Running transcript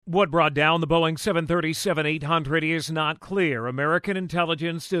What brought down the Boeing 737-800 is not clear. American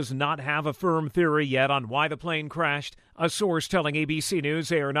intelligence does not have a firm theory yet on why the plane crashed. A source telling ABC News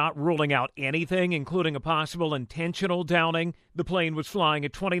they are not ruling out anything, including a possible intentional downing. The plane was flying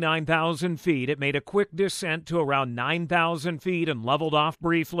at 29,000 feet. It made a quick descent to around 9,000 feet and leveled off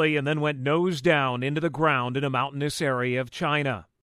briefly and then went nose down into the ground in a mountainous area of China.